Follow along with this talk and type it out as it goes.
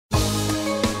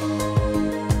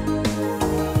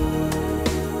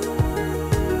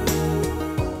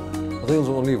think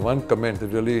there's only one comment that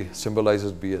really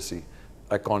symbolizes BSE,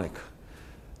 iconic.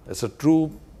 It's a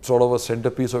true sort of a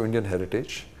centerpiece of Indian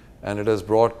heritage, and it has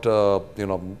brought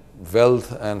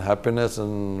wealth and happiness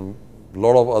and a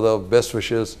lot of other best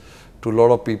wishes to a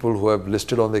lot of people who have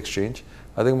listed on the exchange.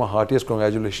 I think my heartiest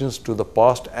congratulations to the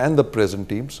past and the present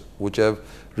teams, which have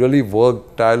really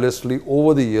worked tirelessly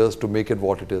over the years to make it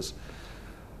what it is.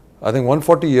 I think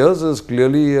 140 years is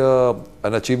clearly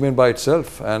an achievement by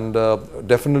itself, and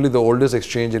definitely the oldest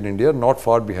exchange in India, not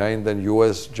far behind than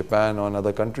US, Japan and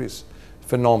other countries.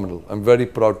 Phenomenal. I'm very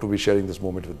proud to be sharing this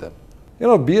moment with them.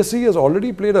 BSE has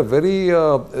already played a very,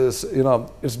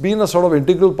 it's been a sort of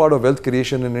integral part of wealth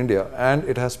creation in India, and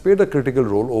it has played a critical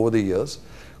role over the years.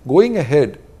 Going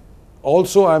ahead,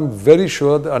 also I'm very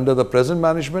sure that under the present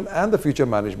management and the future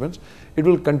managements, it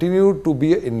will continue to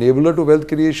be an enabler to wealth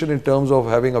creation in terms of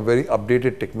having a very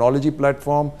updated technology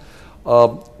platform,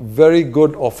 very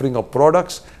good offering of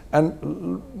products,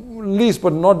 and least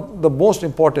but not the most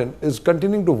important is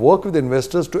continuing to work with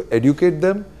investors to educate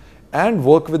them and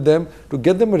work with them to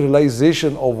get them a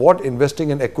realization of what investing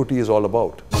in equity is all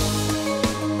about.